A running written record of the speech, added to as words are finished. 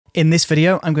In this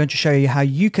video, I'm going to show you how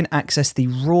you can access the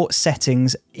raw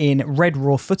settings in Red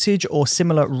Raw footage or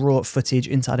similar raw footage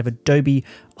inside of Adobe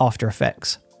After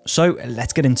Effects. So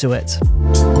let's get into it.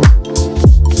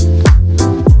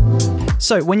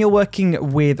 So when you're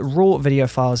working with raw video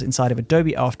files inside of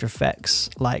Adobe After Effects,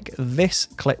 like this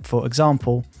clip, for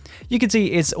example, you can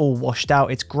see it's all washed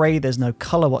out, it's gray, there's no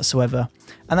color whatsoever.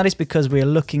 And that is because we are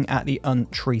looking at the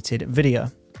untreated video.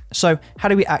 So how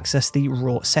do we access the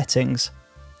raw settings?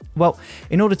 Well,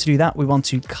 in order to do that, we want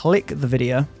to click the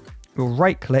video, we'll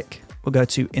right click, we'll go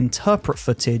to Interpret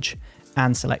Footage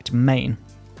and select Main.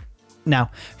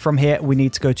 Now, from here, we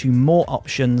need to go to More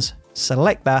Options,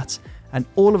 select that, and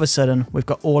all of a sudden, we've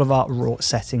got all of our raw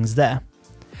settings there.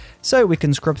 So we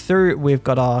can scrub through, we've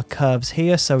got our curves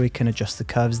here, so we can adjust the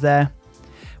curves there.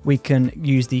 We can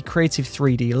use the Creative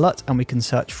 3D LUT and we can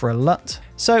search for a LUT.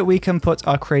 So we can put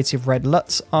our Creative Red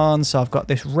LUTs on. So I've got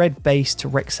this red based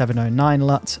Rec 709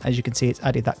 LUT. As you can see, it's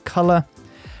added that color.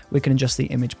 We can adjust the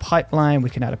image pipeline.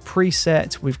 We can add a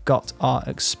preset. We've got our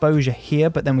exposure here,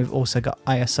 but then we've also got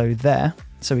ISO there.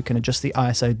 So we can adjust the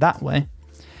ISO that way.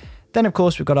 Then of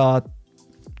course, we've got our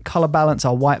color balance,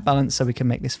 our white balance. So we can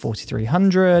make this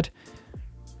 4300.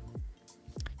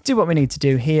 Do what we need to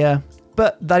do here.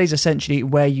 But that is essentially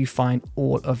where you find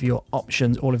all of your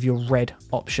options, all of your red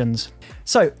options.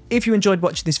 So if you enjoyed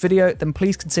watching this video, then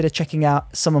please consider checking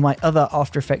out some of my other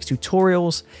After Effects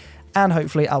tutorials, and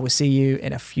hopefully I will see you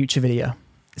in a future video.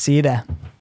 See you there.